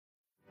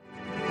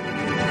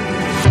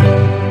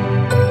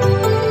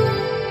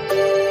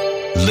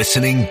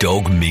Listening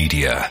Dog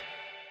Media.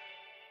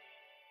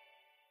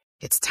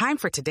 It's time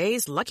for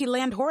today's Lucky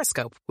Land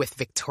horoscope with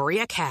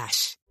Victoria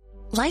Cash.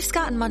 Life's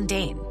gotten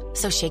mundane,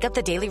 so shake up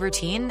the daily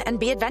routine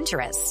and be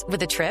adventurous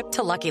with a trip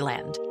to Lucky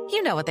Land.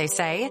 You know what they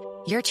say.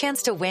 Your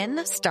chance to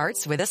win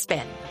starts with a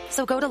spin.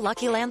 So go to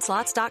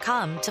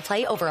LuckyLandSlots.com to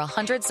play over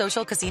 100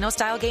 social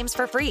casino-style games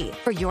for free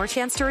for your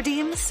chance to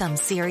redeem some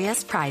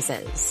serious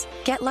prizes.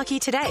 Get lucky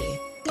today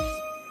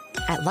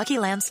at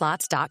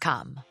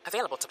LuckyLandSlots.com.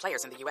 Available to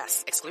players in the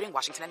U.S., excluding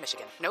Washington and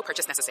Michigan. No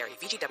purchase necessary.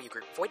 VGW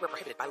Group. Void where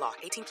prohibited by law.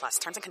 18 plus.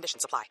 Terms and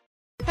conditions apply.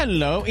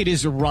 Hello, it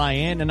is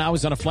Ryan, and I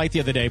was on a flight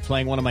the other day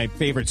playing one of my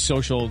favorite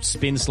social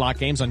spin slot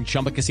games on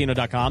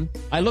ChumbaCasino.com.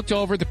 I looked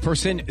over at the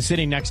person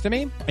sitting next to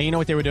me, and you know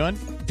what they were doing?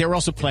 They were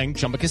also playing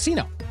Chumba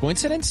Casino.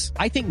 Coincidence?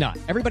 I think not.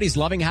 Everybody's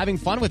loving having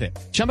fun with it.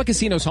 Chumba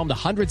Casino is home to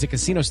hundreds of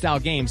casino-style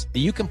games that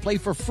you can play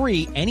for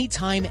free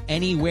anytime,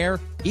 anywhere,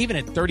 even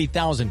at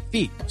 30,000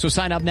 feet. So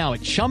sign up now at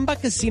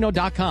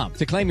ChumbaCasino.com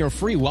to claim your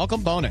free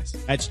welcome bonus.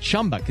 That's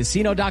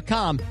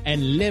ChumbaCasino.com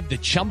and live the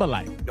Chumba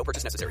life. No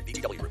purchase necessary.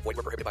 VGW Group. Void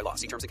where prohibited by law.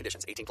 See terms and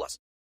conditions. 18 plus.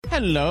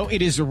 Hello,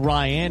 it is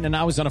Ryan, and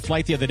I was on a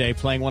flight the other day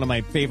playing one of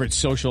my favorite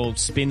social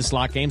spin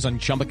slot games on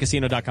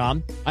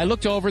ChumbaCasino.com. I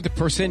looked over at the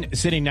person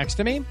sitting next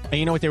to me, and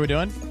you know what they were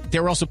doing? They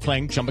were also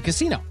playing Chumba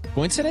Casino.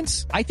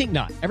 Coincidence? I think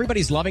not.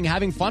 Everybody's loving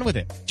having fun with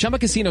it. Chumba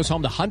Casino is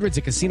home to hundreds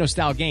of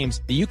casino-style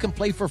games that you can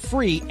play for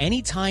free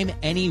anytime,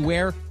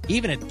 anywhere,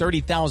 even at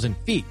 30,000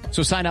 feet.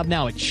 So sign up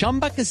now at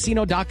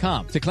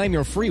ChumbaCasino.com to claim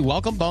your free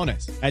welcome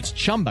bonus. That's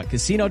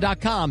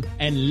ChumbaCasino.com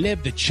and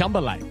live the Chumba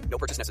life. No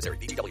purchase necessary.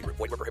 VGW Group.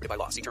 Void where prohibited by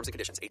law. See terms and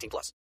conditions. 18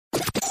 plus.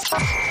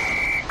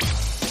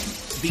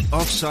 The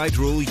Offside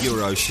Rule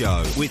Euro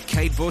Show with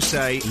Kate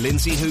Borsay,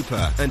 Lindsay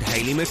Hooper and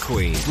Hayley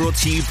McQueen. Brought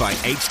to you by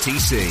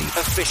HTC,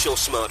 official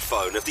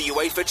smartphone of the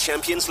UEFA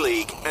Champions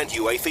League and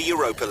UEFA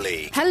Europa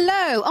League.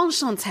 Hello,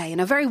 enchanté,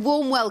 and a very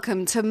warm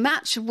welcome to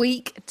match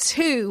week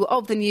 2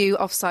 of the new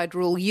Offside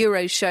Rule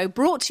Euro Show,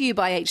 brought to you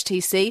by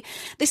HTC.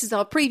 This is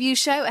our preview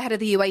show ahead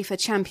of the UEFA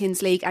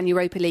Champions League and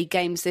Europa League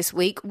games this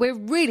week. We're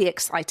really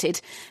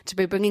excited to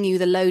be bringing you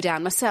the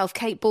lowdown. Myself,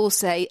 Kate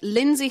Borsay,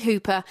 Lindsay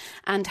Hooper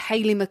and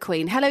Hayley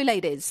McQueen. Hello,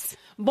 ladies.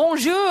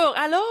 Bonjour,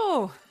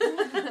 hello.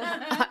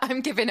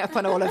 I'm giving up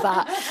on all of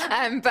that.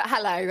 But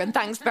hello, and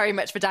thanks very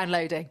much for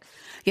downloading.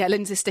 Yeah,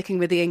 Lindsay's sticking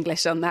with the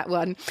English on that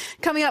one.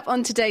 Coming up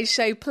on today's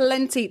show,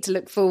 plenty to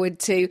look forward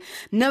to.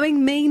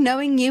 Knowing me,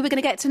 knowing you, we're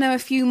going to get to know a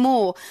few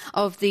more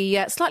of the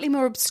slightly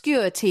more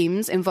obscure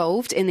teams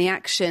involved in the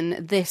action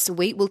this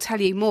week. We'll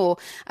tell you more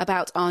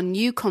about our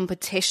new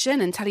competition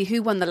and tell you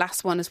who won the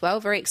last one as well.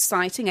 Very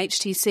exciting.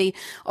 HTC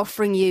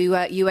offering you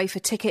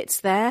UEFA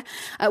tickets there.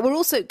 We're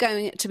also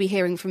going to be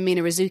hearing from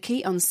Mina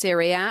Rizuki on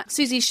Serie A.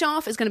 Susie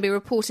Scharf is going to be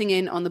reporting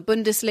in on the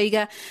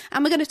Bundesliga.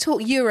 And we're going to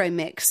talk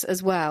Euromix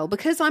as well,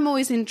 because I'm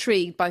always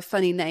intrigued by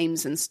funny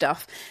names and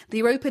stuff. The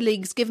Europa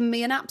League's given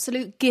me an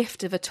absolute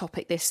gift of a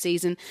topic this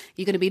season.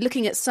 You're going to be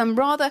looking at some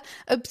rather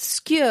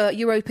obscure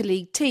Europa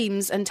League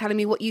teams and telling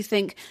me what you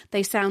think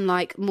they sound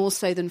like, more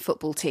so than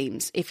football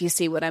teams, if you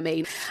see what I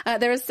mean.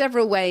 There are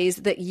several ways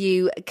that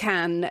you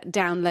can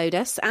download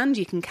us and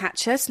you can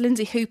catch us.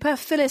 Lindsay Hooper,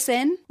 fill us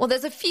in. Well,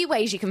 there's a few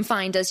ways you can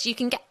find us. You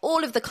can get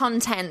all of the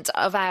content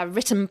of our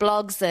written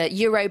blogs,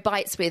 Euro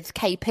Bites with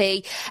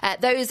KP.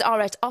 Those are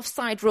at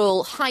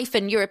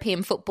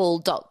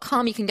offsiderule-europeanfootball.com.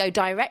 You can go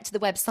direct to the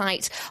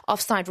website,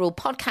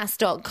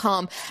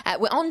 offsiderulepodcast.com.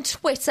 We're on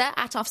Twitter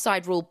at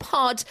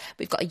offsiderule.pod.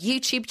 We've got a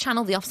YouTube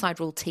channel, the Offside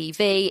Rule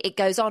TV. It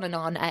goes on and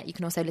on. You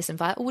can also listen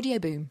via Audio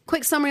Boom.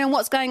 Quick summary on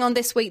what's going on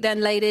this week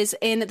then, ladies,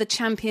 in the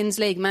Champions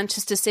League.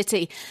 Manchester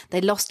City, they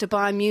lost to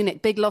Bayern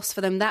Munich. Big loss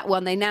for them, that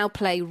one. They now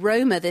play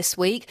Roma this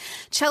week.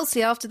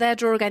 Chelsea, after their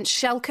draw against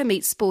Schalke,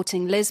 meets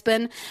Sporting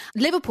Lisbon.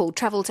 Liverpool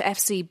travel to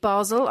FC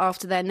Basel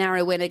after their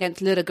narrow win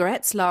against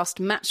Ludogorets last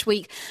match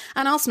week.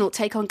 And Arsenal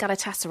take on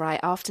Galatasaray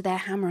after their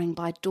hammering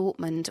by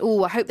Dortmund.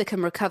 Oh, I hope they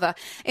can recover.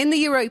 In the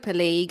Europa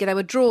League, there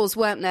were draws,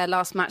 weren't there,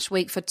 last match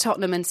week for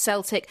Tottenham and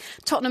Celtic.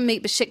 Tottenham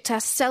meet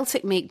Besiktas,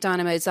 Celtic meet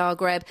Dynamo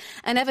Zagreb,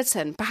 and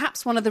Everton,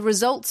 perhaps one of the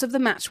results of the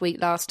match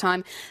week last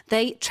time,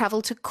 they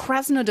travel to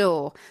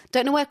Krasnodar.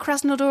 Don't know where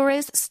Krasnodar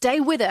is? Stay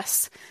with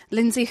us.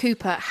 Lindsay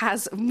Hooper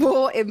has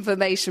more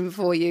information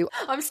for you.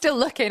 I'm still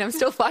looking. I'm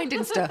still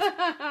finding stuff.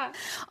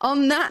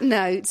 On that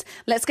note,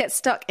 let's get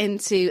stuck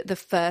into the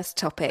first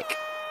topic.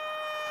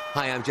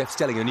 Hi, I'm Jeff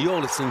Stelling, and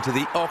you're listening to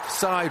the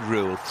Offside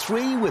Rule.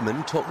 3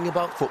 women talking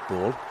about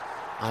football.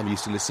 I'm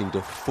used to listening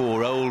to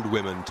 4 old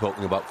women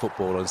talking about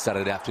football on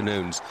Saturday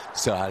afternoons,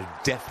 so I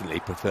definitely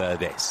prefer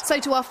this. So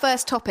to our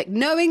first topic,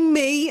 knowing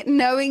me,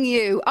 knowing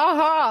you.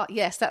 Aha!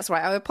 Yes, that's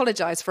right. I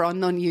apologise for our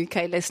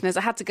non-UK listeners.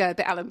 I had to go a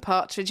bit Alan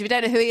Partridge. If you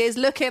don't know who he is,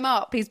 look him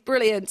up. He's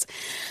brilliant.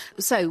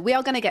 So we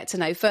are going to get to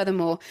know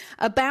furthermore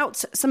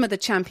about some of the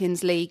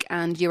Champions League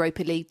and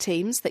Europa League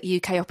teams that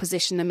UK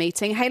opposition are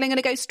meeting. Hayley, I'm going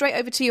to go straight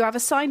over to you. I've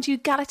assigned you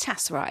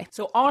Galatasaray.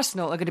 So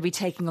Arsenal are going to be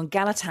taking on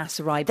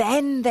Galatasaray.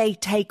 Then they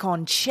take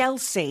on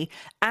Chelsea. Chelsea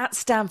at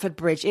Stamford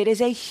Bridge. It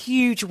is a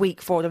huge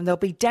week for them. They'll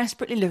be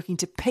desperately looking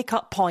to pick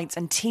up points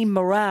and team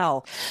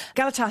morale.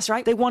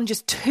 Galatasaray, they won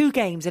just 2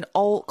 games in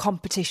all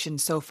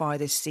competitions so far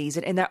this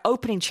season. In their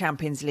opening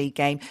Champions League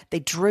game, they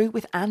drew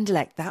with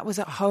Anderlecht. That was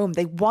at home.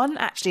 They won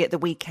actually at the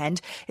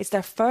weekend. It's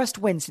their first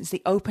win since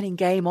the opening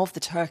game of the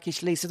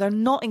Turkish league, so they're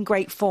not in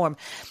great form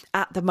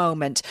at the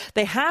moment.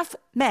 They have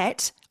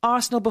met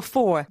Arsenal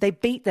before. They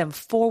beat them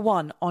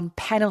 4-1 on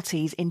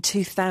penalties in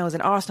 2000.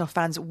 Arsenal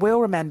fans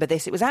will remember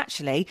this. It was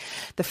actually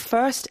the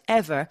first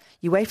ever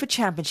UEFA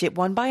Championship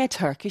won by a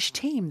Turkish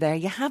team. There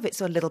you have it.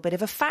 So a little bit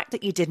of a fact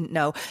that you didn't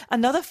know.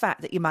 Another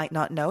fact that you might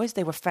not know is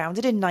they were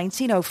founded in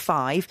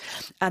 1905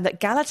 and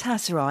that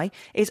Galatasaray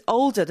is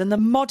older than the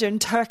modern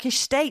Turkish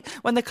state.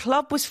 When the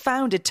club was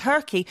founded,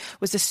 Turkey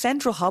was the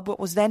central hub, what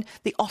was then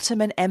the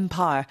Ottoman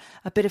Empire.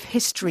 A bit of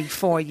history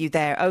for you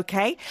there,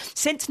 okay?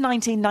 Since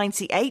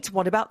 1998,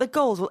 what about the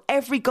goals? Well,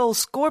 every goal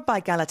scored by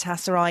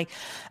Galatasaray,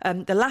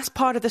 the last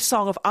part of the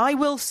song of I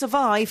Will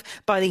Survive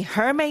by the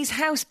Hermes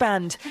House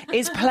Band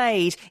is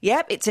played.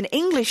 Yep, it's an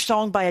English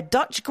song by a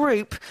Dutch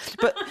group,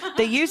 but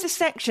they use a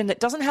section that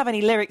doesn't have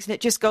any lyrics and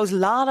it just goes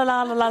la la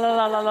la la la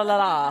la la la la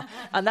la,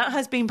 and that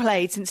has been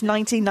played since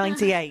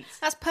 1998.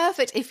 That's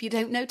perfect if you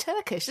don't know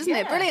Turkish, isn't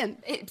it?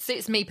 Brilliant. It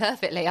suits me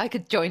perfectly. I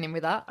could join in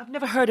with that. I've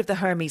never heard of the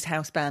Hermes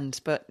House Band,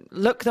 but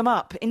look them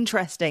up.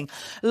 Interesting.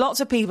 Lots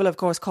of people, of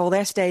course, call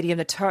their stadium,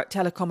 the Turk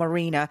Telecom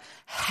Arena,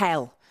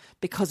 hell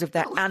because of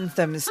their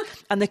anthems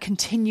and the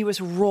continuous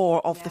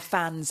roar of the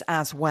fans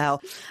as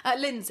well.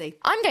 Lindsay.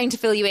 I'm going to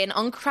fill you in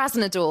on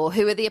Krasnodar,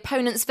 who are the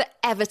opponents for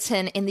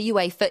Everton in the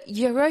UEFA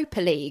Europa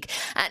League.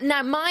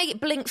 Now, my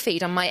Blink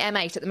feed on my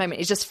M8 at the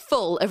moment is just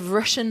full of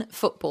Russian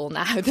football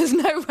now. There's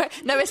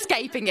no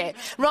escaping it.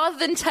 Rather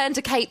than turn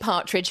to Kate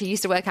Partridge, who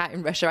used to work out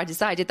in Russia, I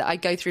decided that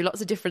I'd go through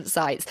lots of different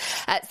sites.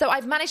 So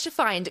I've managed to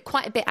find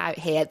quite a bit out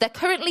here. They're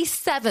currently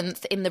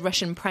 7th in the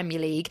Russian Premier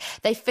League.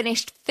 They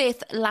finished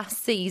 5th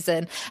last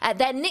season.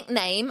 Their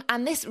nickname,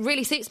 and this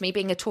really suits me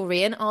being a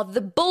Taurian, are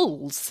the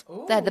Bulls.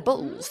 Ooh. They're the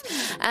Bulls.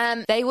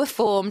 They were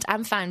formed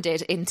and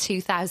founded in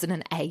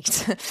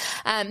 2008.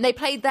 They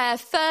played their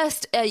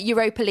first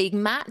Europa League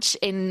match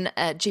in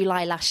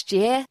July last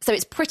year, so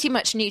it's pretty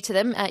much new to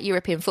them,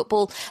 European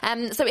football.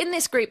 So in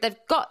this group, they've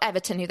got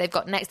Everton, who they've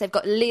got next. They've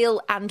got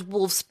Lille and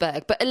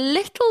Wolfsburg, but a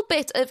little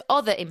bit of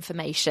other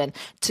information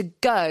to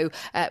go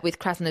with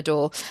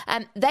Krasnodar.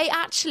 They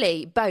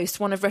actually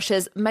boast one of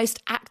Russia's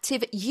most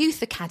active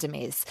youth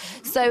academies.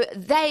 So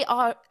they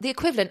are the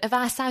equivalent of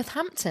our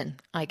Southampton,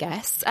 I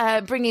guess,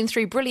 bringing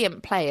through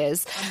brilliant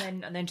players.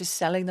 And then just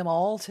selling them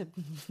all to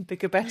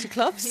bigger, better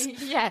clubs?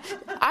 Yeah.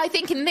 I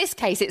think in this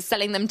case, it's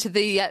selling them to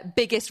the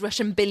biggest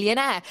Russian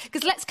billionaire.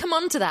 Because let's come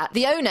on to that.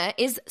 The owner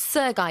is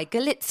Sergei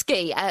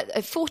Galitsky,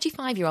 a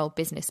 45-year-old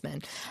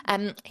businessman.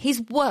 He's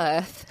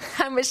worth...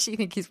 How much do you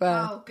think he's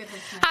worth? Oh, goodness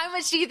me. How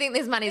much do you think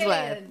this man is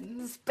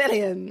worth?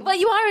 Billions. Well,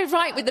 you are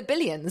right with the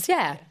billions,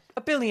 yeah.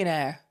 A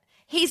billionaire.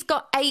 He's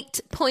got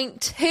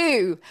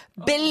 $8.2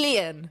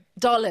 billion.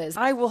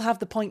 I will have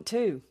the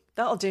 0.2.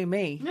 That'll do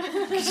me.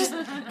 Just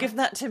give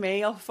that to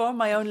me. I'll form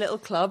my own little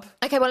club.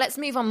 OK, well, let's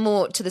move on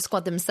more to the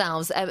squad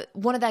themselves.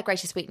 One of their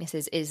greatest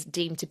weaknesses is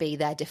deemed to be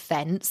their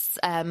defence.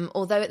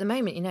 Although at the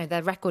moment, you know,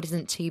 their record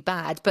isn't too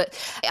bad. But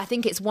I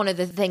think it's one of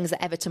the things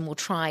that Everton will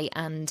try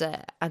and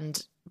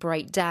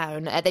break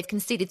down. They've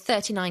conceded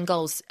 39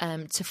 goals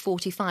to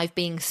 45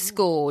 being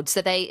scored.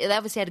 So they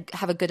obviously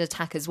have a good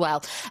attack as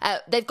well.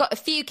 They've got a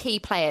few key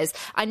players.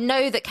 I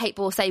know that Kate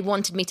Borsay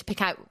wanted me to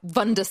pick out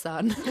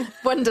Wunderson.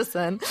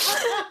 Wunderson.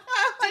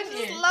 I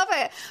just love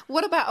it.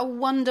 What about a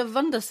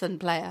Wunderson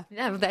player?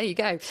 Yeah, well, there you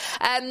go.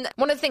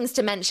 One of the things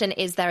to mention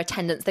is their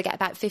attendance. They get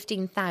about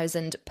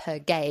 15,000 per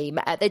game.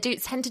 They do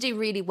tend to do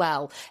really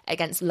well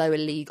against lower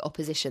league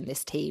opposition,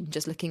 this team,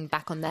 just looking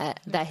back on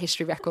their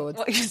history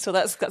records. So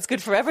that's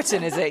good for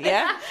Everton, is it,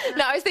 yeah?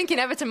 No, I was thinking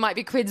Everton might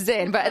be quids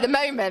in, but at the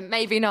moment,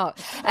 maybe not.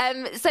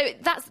 So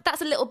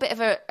that's a little bit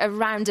of a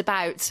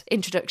roundabout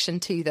introduction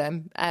to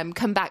them.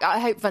 Come back. I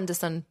hope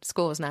Wunderson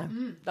scores now.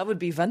 That would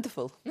be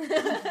wonderful.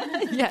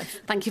 Yes.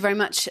 Thank you very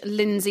much,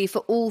 Lindsay, for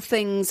all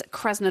things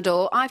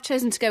Krasnodar. I've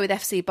chosen to go with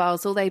FC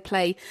Basel. They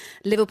play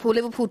Liverpool.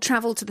 Liverpool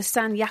travel to the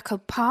San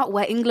Jakob Park,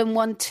 where England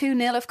won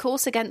 2-0, of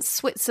course, against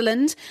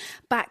Switzerland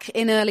back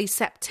in early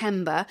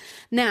September.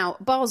 Now,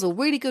 Basel,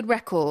 really good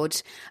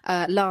record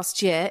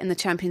last year in the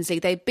Champions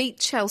League. They beat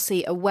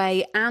Chelsea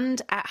away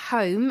and at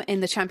home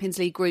in the Champions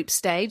League group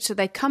stage. So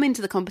they come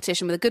into the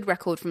competition with a good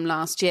record from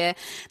last year.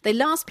 They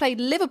last played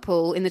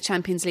Liverpool in the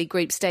Champions League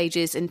group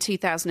stages in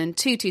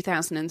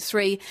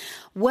 2002-2003,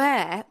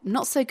 where,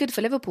 not so good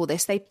for Liverpool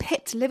this, they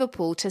pipped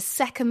Liverpool to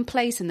second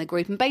place in the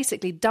group and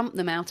basically dumped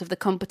them out of the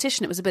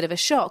competition. It was a bit of a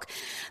shock.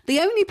 The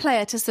only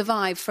player to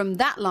survive from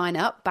that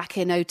lineup back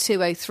in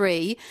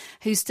 02-03,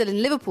 who's still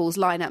in Liverpool's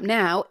lineup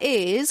now,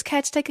 is,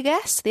 care to take a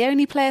guess? The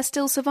only player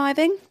still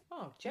surviving?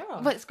 Oh,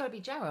 Gerrard. Well, it's got to be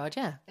Gerrard,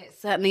 yeah. It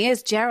certainly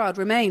is. Gerrard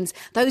remains.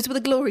 Those were the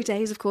glory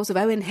days, of course, of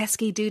Owen,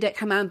 Heskey, Dudek,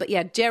 Hamann. But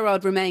yeah,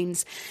 Gerrard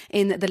remains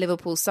in the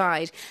Liverpool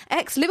side.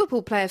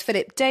 Ex-Liverpool player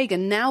Philip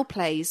Dagan now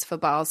plays for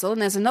Basel.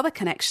 And there's another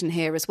connection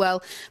here as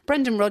well.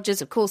 Brendan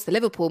Rodgers, of course, the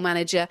Liverpool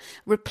manager,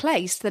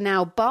 replaced the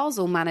now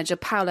Basel manager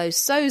Paulo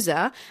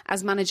Sousa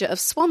as manager of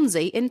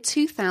Swansea in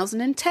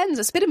 2010.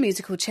 There's a bit of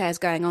musical chairs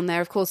going on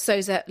there. Of course,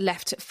 Sousa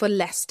left for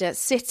Leicester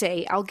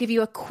City. I'll give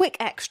you a quick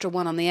extra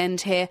one on the end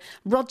here.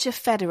 Roger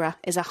Federer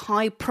is a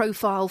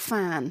high-profile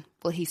fan.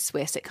 Well, he's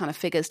Swiss. It kind of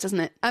figures, doesn't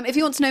it? If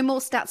you want to know more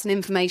stats and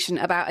information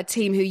about a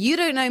team who you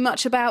don't know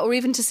much about, or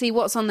even to see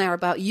what's on there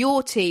about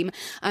your team,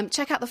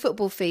 check out the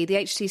football feed, the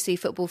HTC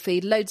football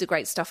feed. Loads of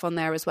great stuff on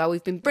there as well.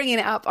 We've been bringing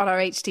it up on our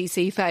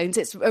HTC phones.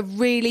 It's a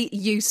really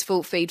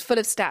useful feed, full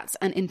of stats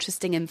and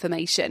interesting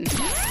information.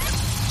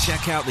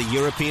 Check out the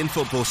European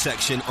football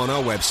section on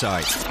our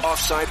website,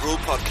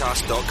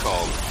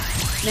 offsiderulepodcast.com.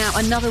 Now,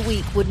 another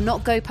week would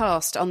not go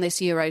past on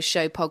this Euros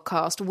Show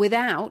podcast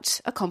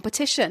without a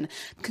competition.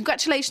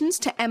 Congratulations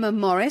to Emma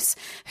Morris,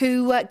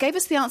 who gave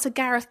us the answer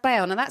Gareth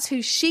Bale. Now, that's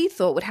who she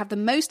thought would have the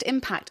most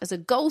impact as a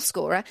goal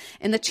scorer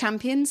in the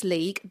Champions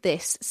League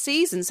this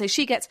season. So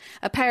she gets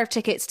a pair of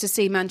tickets to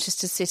see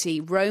Manchester City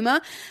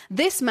Roma.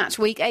 This match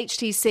week,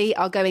 HTC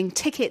are going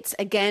tickets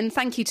again.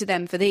 Thank you to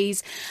them for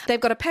these. They've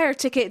got a pair of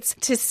tickets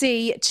to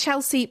see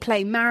Chelsea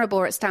play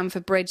Maribor at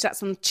Stamford Bridge.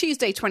 That's on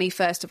Tuesday,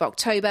 21st of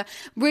October.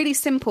 Really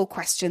simple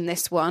question,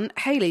 this one.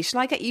 Hayley,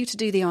 shall I get you to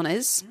do the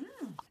honours?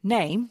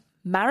 Name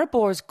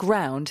Maribor's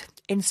ground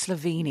in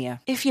Slovenia.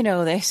 If you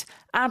know this,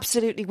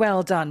 absolutely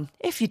well done.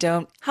 If you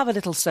don't, have a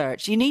little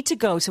search. You need to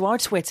go to our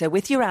Twitter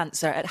with your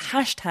answer at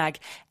hashtag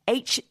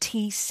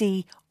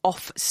HTC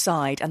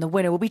Offside, and the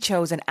winner will be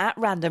chosen at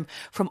random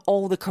from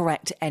all the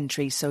correct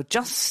entries. So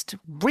just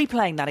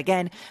replaying that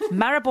again.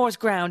 Maribor's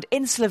ground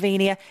in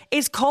Slovenia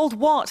is called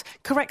what?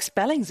 Correct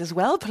spellings as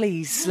well,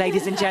 please,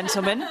 ladies and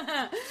gentlemen.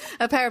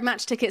 A pair of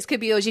match tickets could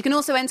be yours. You can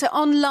also enter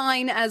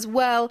online as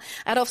well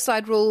at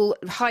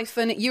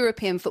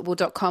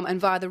offsiderule-europeanfootball.com and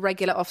via the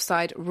regular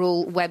Offside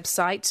Rule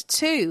website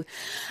too.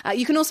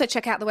 You can also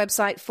check out the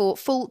website for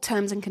full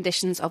terms and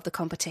conditions of the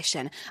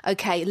competition.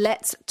 OK,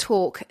 let's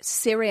talk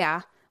Serie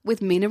A with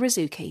Mina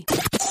Rzouki.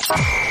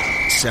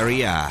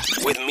 Serie A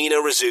with Mina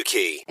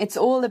Rzouki. It's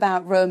all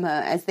about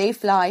Roma as they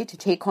fly to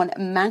take on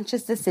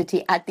Manchester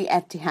City at the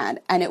Etihad,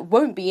 and it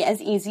won't be as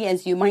easy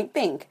as you might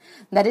think.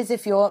 That is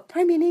if your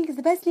Premier League is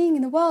the best league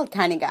in the world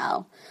kind of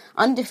gal.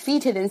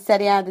 Undefeated in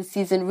Serie A this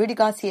season, Rudi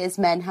Garcia's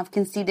men have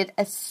conceded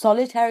a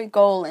solitary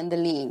goal in the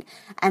league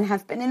and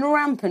have been in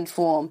rampant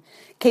form.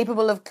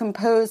 Capable of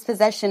composed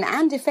possession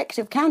and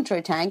effective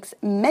counterattacks,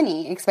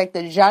 many expect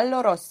the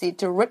giallorossi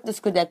to rip the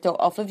Scudetto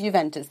off of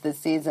Juventus this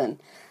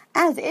season.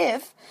 As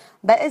if,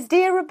 but as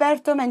dear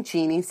Roberto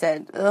Mancini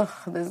said,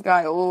 this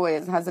guy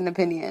always has an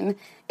opinion,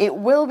 it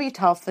will be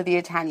tough for the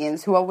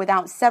Italians, who are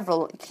without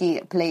several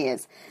key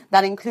players.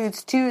 That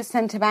includes 2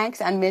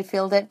 centre-backs and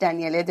midfielder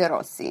Daniele De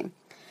Rossi.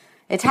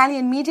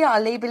 Italian media are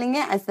labelling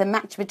it as the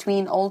match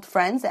between old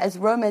friends, as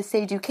Roma's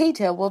Seydou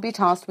Keita will be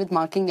tasked with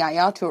marking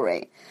Yaya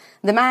Toure.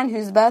 The man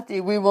whose birthday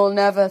we will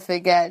never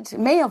forget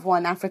may have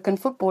won African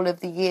Football of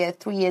the Year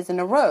 3 years in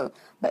a row,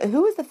 but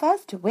who was the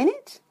first to win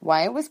it?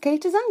 Why, it was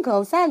Keita's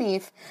uncle,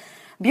 Salif.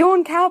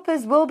 Bjorn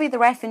Kuipers will be the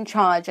ref in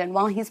charge, and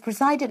while he's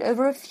presided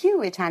over a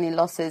few Italian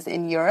losses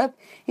in Europe,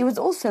 he was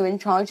also in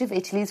charge of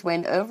Italy's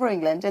win over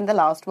England in the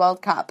last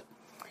World Cup.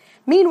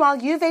 Meanwhile,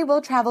 Juve will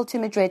travel to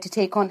Madrid to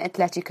take on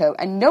Atletico,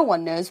 and no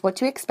one knows what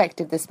to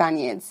expect of the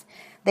Spaniards.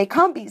 They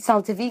can't beat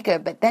Celta Vigo,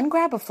 but then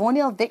grab a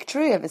 4-0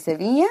 victory over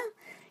Sevilla?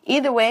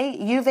 Either way,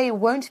 Juve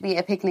won't be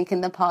a picnic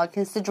in the park,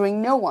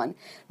 considering no one,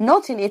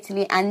 not in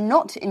Italy and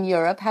not in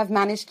Europe, have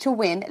managed to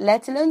win,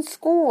 let alone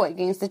score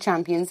against the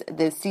champions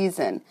this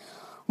season.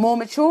 More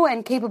mature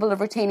and capable of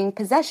retaining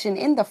possession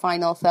in the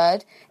final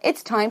third,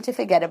 it's time to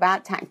forget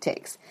about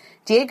tactics.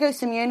 Diego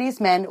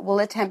Simeone's men will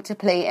attempt to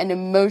play an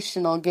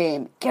emotional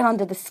game, get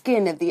under the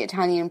skin of the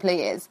Italian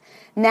players.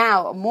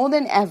 Now, more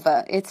than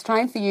ever, it's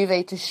time for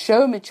Juve to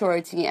show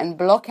maturity and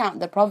block out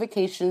the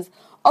provocations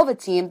of a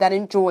team that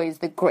enjoys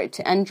the grit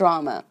and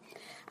drama.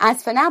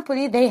 As for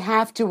Napoli, they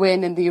have to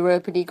win in the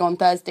Europa League on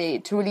Thursday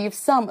to relieve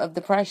some of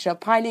the pressure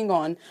piling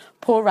on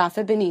poor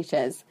Rafa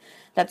Benitez.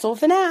 That's all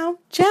for now.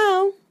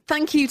 Ciao!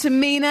 Thank you to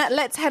Mina.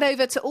 Let's head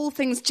over to all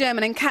things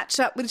German and catch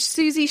up with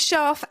Susie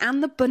Scharf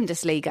and the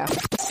Bundesliga.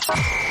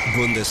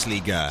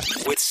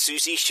 Bundesliga with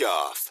Susie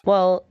Scharf.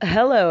 Well,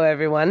 hello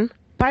everyone.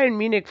 Bayern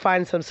Munich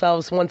finds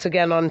themselves once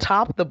again on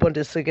top of the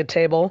Bundesliga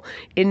table,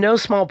 in no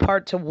small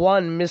part to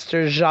one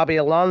Mr. Xabi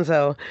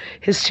Alonso.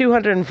 His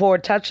 204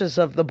 touches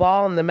of the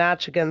ball in the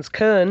match against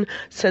Köln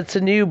sets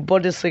a new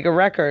Bundesliga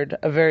record,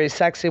 a very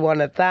sexy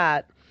one at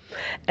that.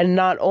 And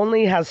not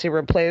only has he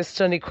replaced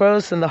Toni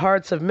Kroos in the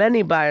hearts of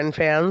many Bayern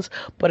fans,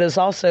 but has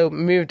also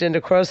moved into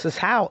Kroos'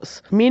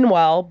 house.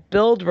 Meanwhile,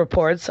 Bild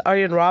reports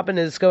Arjen Robben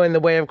is going the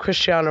way of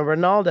Cristiano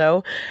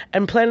Ronaldo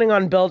and planning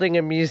on building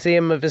a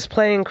museum of his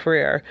playing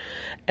career.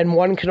 And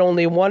one can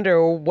only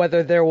wonder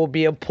whether there will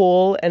be a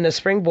pool and a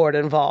springboard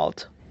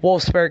involved.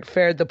 Wolfsburg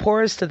fared the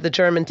poorest of the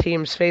German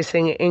teams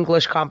facing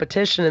English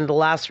competition in the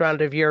last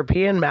round of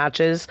European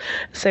matches,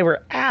 as they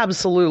were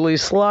absolutely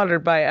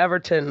slaughtered by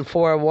Everton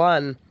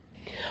 4-1.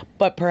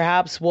 But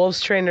perhaps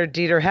Wolves trainer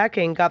Dieter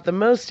Hecking got the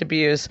most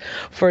abuse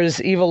for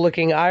his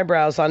evil-looking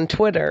eyebrows on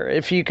Twitter,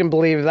 if you can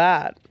believe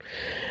that.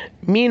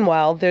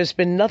 Meanwhile, there's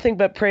been nothing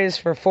but praise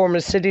for former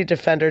City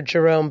defender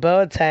Jerome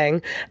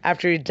Boateng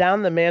after he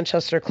downed the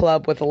Manchester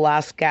club with a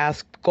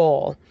last-gasp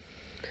goal.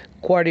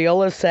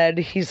 Guardiola said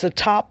he's a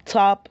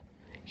top,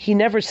 he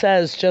never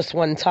says just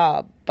one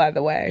top, by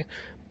the way,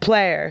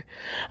 player.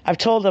 I've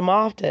told him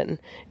often,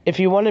 if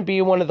you want to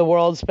be one of the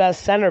world's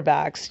best center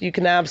backs, you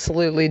can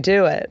absolutely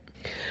do it.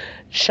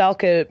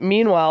 Schalke,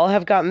 meanwhile,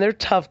 have gotten their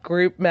tough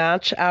group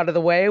match out of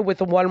the way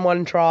with a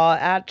 1-1 draw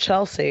at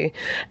Chelsea,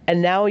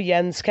 and now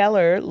Jens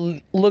Keller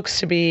looks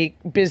to be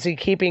busy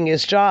keeping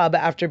his job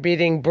after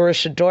beating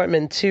Borussia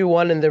Dortmund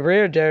 2-1 in the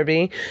Ruhr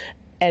Derby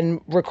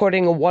and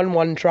recording a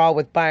 1-1 draw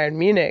with Bayern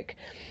Munich.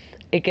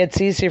 It gets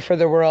easier for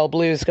the Royal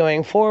Blues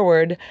going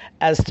forward,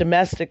 as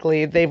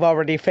domestically they've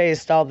already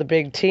faced all the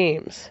big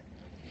teams.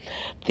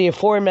 The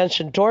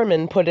aforementioned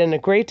Dortmund put in a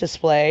great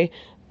display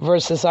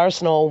versus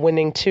Arsenal,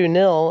 winning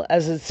 2-0,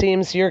 as it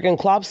seems Jurgen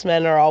Klopp's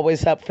men are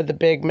always up for the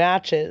big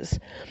matches.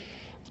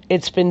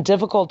 It's been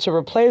difficult to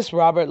replace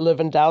Robert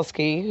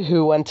Lewandowski,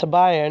 who went to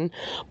Bayern,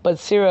 but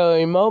Ciro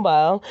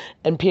Immobile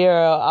and Pierre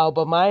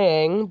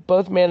Aubameyang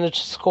both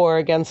managed to score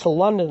against the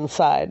London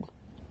side.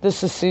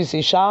 This is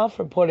Susie Shaw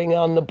reporting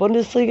on the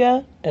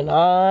Bundesliga, and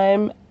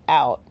I'm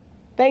out.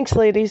 Thanks,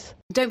 ladies.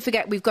 Don't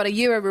forget, we've got a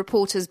Euro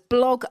Reporters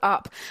blog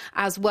up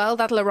as well.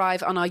 That'll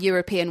arrive on our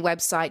European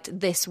website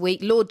this week.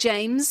 Lord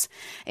James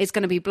is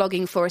going to be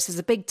blogging for us as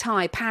a big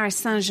tie, Paris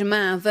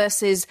Saint-Germain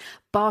versus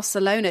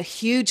Barcelona.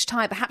 Huge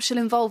tie. Perhaps she'll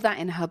involve that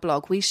in her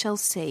blog. We shall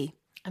see.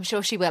 I'm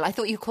sure she will. I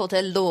thought you called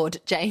her Lord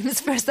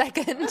James for a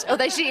second,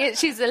 although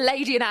she's a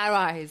lady in our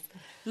eyes.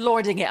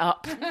 Lording it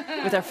up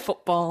with her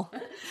football.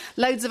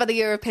 Loads of other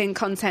European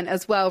content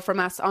as well from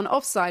us on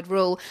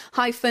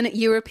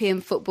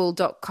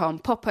offsiderule-europeanfootball.com.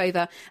 Pop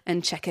over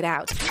and check it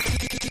out.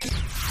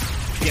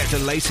 Get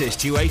the latest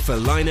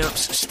UEFA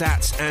lineups,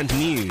 stats and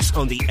news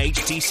on the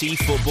HTC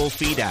Football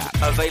Feed app.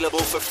 Available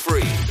for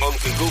free on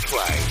Google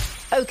Play.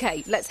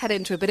 OK, let's head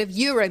into a bit of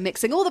Euro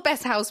mixing. All the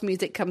best house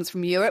music comes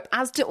from Europe,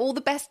 as do all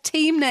the best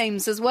team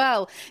names as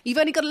well. You've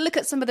only got to look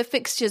at some of the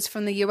fixtures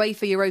from the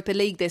UEFA Europa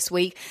League this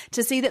week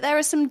to see that there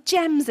are some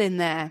gems in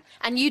there.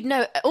 And you'd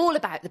know all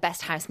about the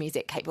best house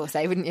music, Kate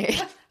Borsay, wouldn't you?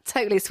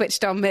 Totally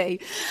switched on me.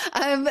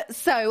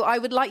 So I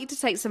would like you to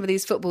take some of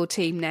these football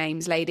team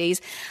names,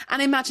 ladies,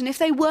 and imagine if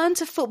they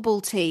weren't a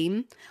football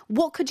team,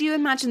 what could you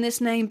imagine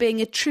this name being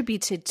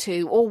attributed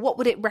to, or what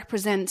would it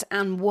represent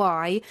and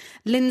why?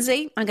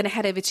 Lindsay, I'm going to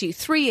head over to you.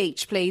 3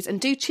 each, please, and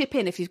do chip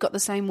in if you've got the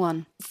same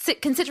one. So,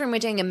 considering we're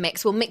doing a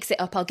mix, we'll mix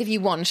it up. I'll give you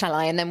one, shall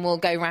I? And then we'll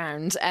go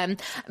round.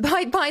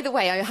 By the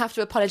way, I have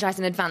to apologise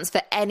in advance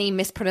for any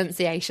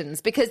mispronunciations,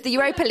 because the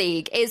Europa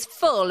League is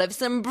full of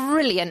some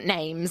brilliant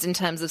names in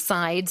terms of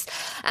sides.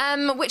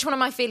 Which one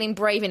am I feeling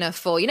brave enough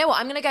for? You know what?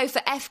 I'm going to go for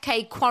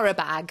FK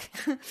Quarabag,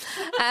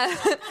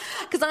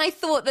 because I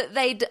thought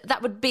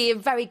that would be a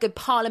very good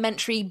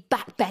parliamentary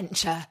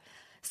backbencher,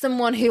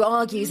 someone who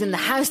argues in the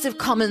House of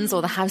Commons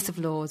or the House of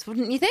Lords,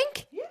 wouldn't you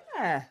think?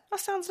 Yeah, that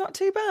sounds not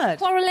too bad.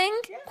 Quarrelling,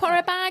 yeah.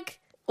 Quarabag.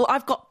 Well,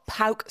 I've got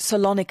Pauk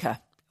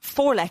Salonika.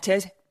 4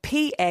 letters,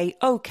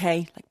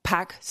 P-A-O-K, like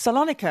Pauk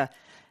Salonika.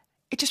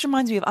 It just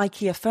reminds me of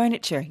IKEA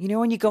furniture. You know,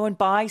 when you go and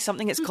buy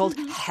something that's called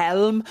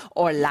Helm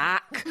or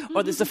Lack,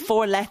 or there's the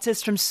 4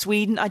 letters from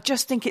Sweden. I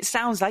just think it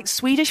sounds like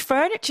Swedish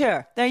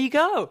furniture. There you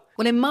go.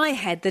 Well, in my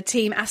head, the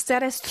team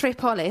Asteris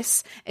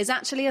Tripolis is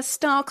actually a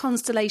star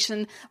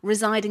constellation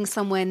residing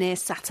somewhere near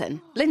Saturn.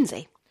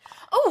 Lindsay?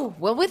 Oh,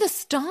 well, with a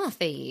star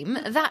theme,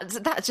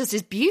 that just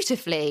is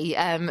beautifully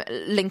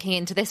linking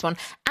into this one.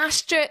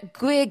 Astra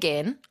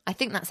Guergin, I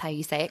think that's how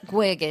you say it,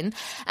 Guergin.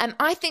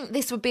 I think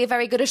this would be a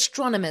very good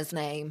astronomer's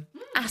name.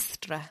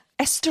 Astra.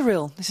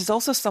 Estoril. This is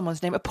also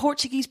someone's name. A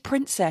Portuguese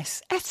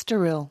princess.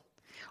 Estoril.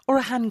 Or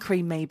a hand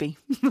cream, maybe.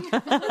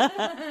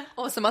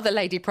 Or some other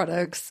lady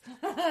products.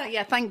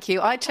 Yeah, thank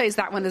you. I chose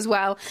that one as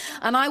well.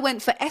 And I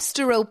went for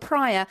Estoril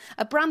Praia,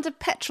 a brand of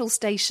petrol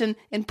station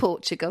in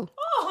Portugal.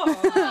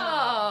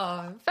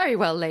 Oh, very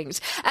well linked.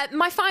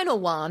 My final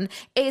one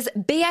is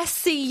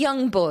BSC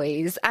Young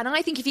Boys. And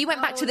I think if you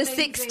went back to the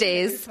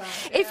 60s,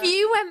 if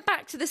you went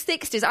back to the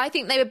 60s, I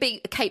think they would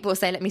be, Kate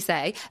Borsay, let me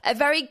say, a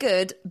very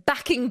good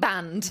backing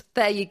band.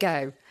 There you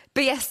go.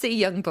 BSC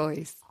Young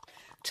Boys.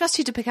 Trust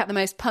you to pick out the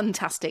most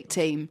puntastic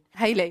team.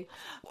 Hayley?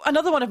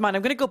 Another one of mine,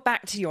 I'm going to go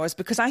back to yours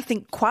because I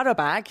think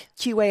Qarabag,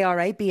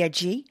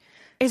 Q-A-R-A-B-A-G,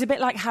 is a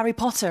bit like Harry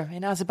Potter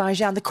in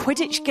Azerbaijan. The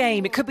Quidditch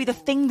game, it could be the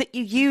thing that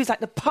you use,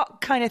 like the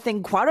puck kind of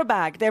thing,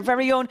 Qarabag, their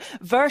very own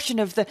version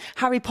of the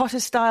Harry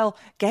Potter-style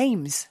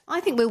games. I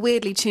think we're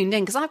weirdly tuned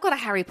in because I've got a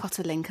Harry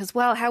Potter link as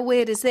well. How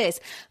weird is this?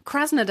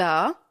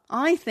 Krasnodar,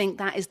 I think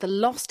that is the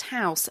lost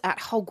house at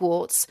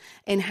Hogwarts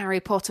in Harry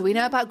Potter. We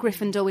know about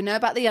Gryffindor, we know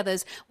about the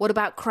others. What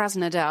about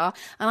Krasnodar?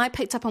 And I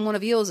picked up on one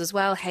of yours as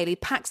well, Hayley.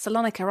 Pax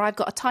Salonika, I've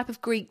got a type of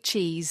Greek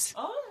cheese.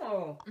 Oh,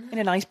 in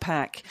a nice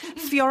pack.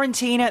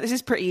 Fiorentina, this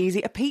is pretty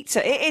easy. A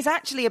pizza. It is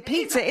actually a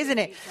pizza, isn't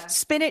it?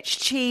 Spinach,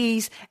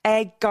 cheese,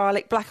 egg,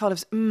 garlic, black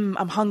olives. I'm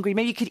hungry.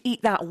 Maybe you could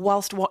eat that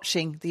whilst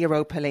watching the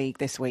Europa League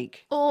this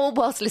week. Or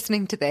whilst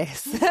listening to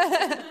this.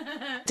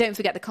 Don't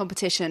forget the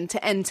competition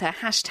to enter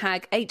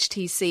hashtag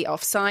HTC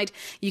Offside.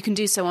 You can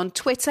do so on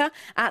Twitter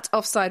at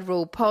Offside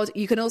Rule Pod.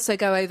 You can also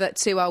go over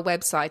to our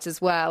website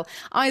as well.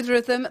 Either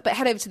of them, but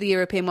head over to the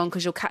European one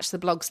because you'll catch the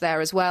blogs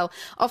there as well.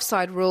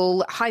 Offside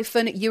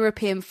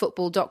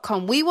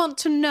Rule-Europeanfootball.com. We want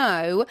to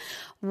know,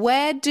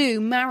 where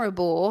do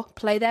Maribor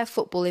play their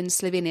football in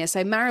Slovenia?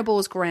 So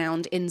Maribor's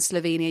ground in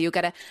Slovenia. You'll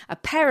get a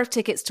pair of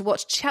tickets to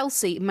watch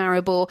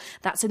Chelsea-Maribor.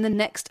 That's in the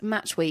next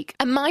match week.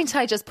 And might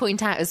I just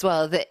point out as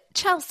well that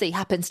Chelsea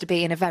happens to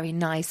be in a very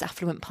nice,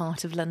 affluent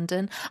part of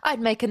London. I'd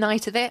make a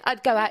night of it.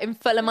 I'd go out in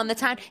Fulham on the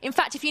town. In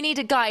fact, if you need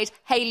a guide,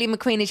 Hayley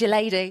McQueen is your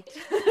lady.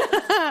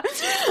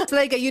 So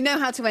there you go. You know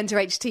how to enter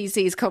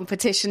HTC's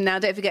competition now.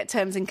 Don't forget,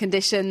 terms and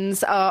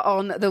conditions are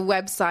on the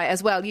website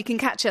as well. You can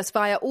catch us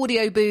via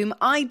Audio Boom,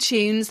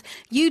 iTunes,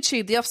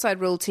 YouTube, The Offside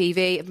Rule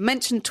TV. I've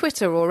mentioned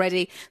Twitter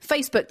already,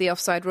 Facebook, The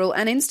Offside Rule,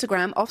 and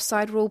Instagram,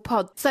 Offside Rule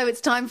Pod. So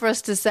it's time for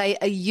us to say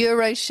a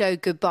Euro show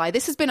goodbye.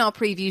 This has been our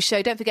preview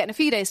show. Don't forget, in a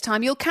few days'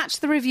 time, you'll catch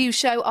the review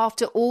show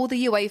after all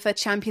the UEFA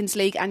Champions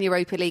League and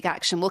Europa League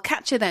action. We'll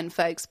catch you then,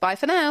 folks. Bye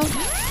for now.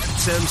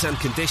 Terms and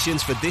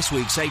conditions for this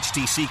week's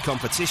HTC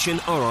competition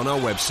are on our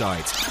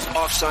website,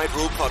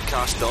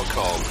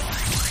 offsiderulepodcast.com.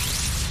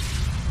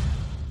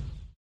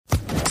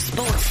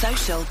 Sports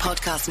Social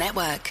Podcast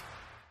Network.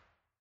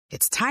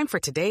 It's time for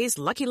today's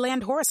Lucky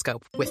Land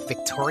horoscope with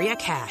Victoria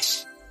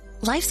Cash.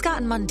 Life's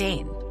gotten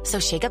mundane, so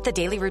shake up the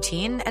daily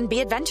routine and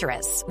be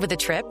adventurous with a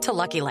trip to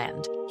Lucky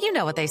Land. You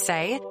know what they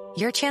say.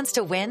 Your chance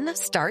to win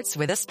starts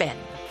with a spin.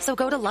 So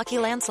go to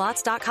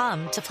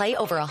LuckyLandSlots.com to play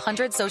over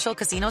 100 social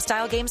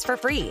casino-style games for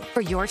free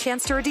for your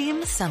chance to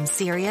redeem some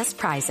serious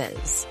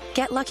prizes.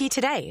 Get lucky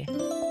today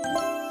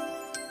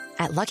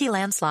at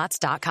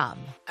LuckyLandSlots.com.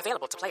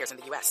 Available to players in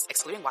the U.S.,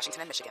 excluding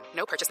Washington and Michigan.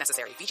 No purchase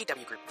necessary.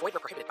 VGW Group. Void where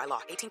prohibited by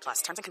law.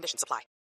 18+. Terms and conditions apply.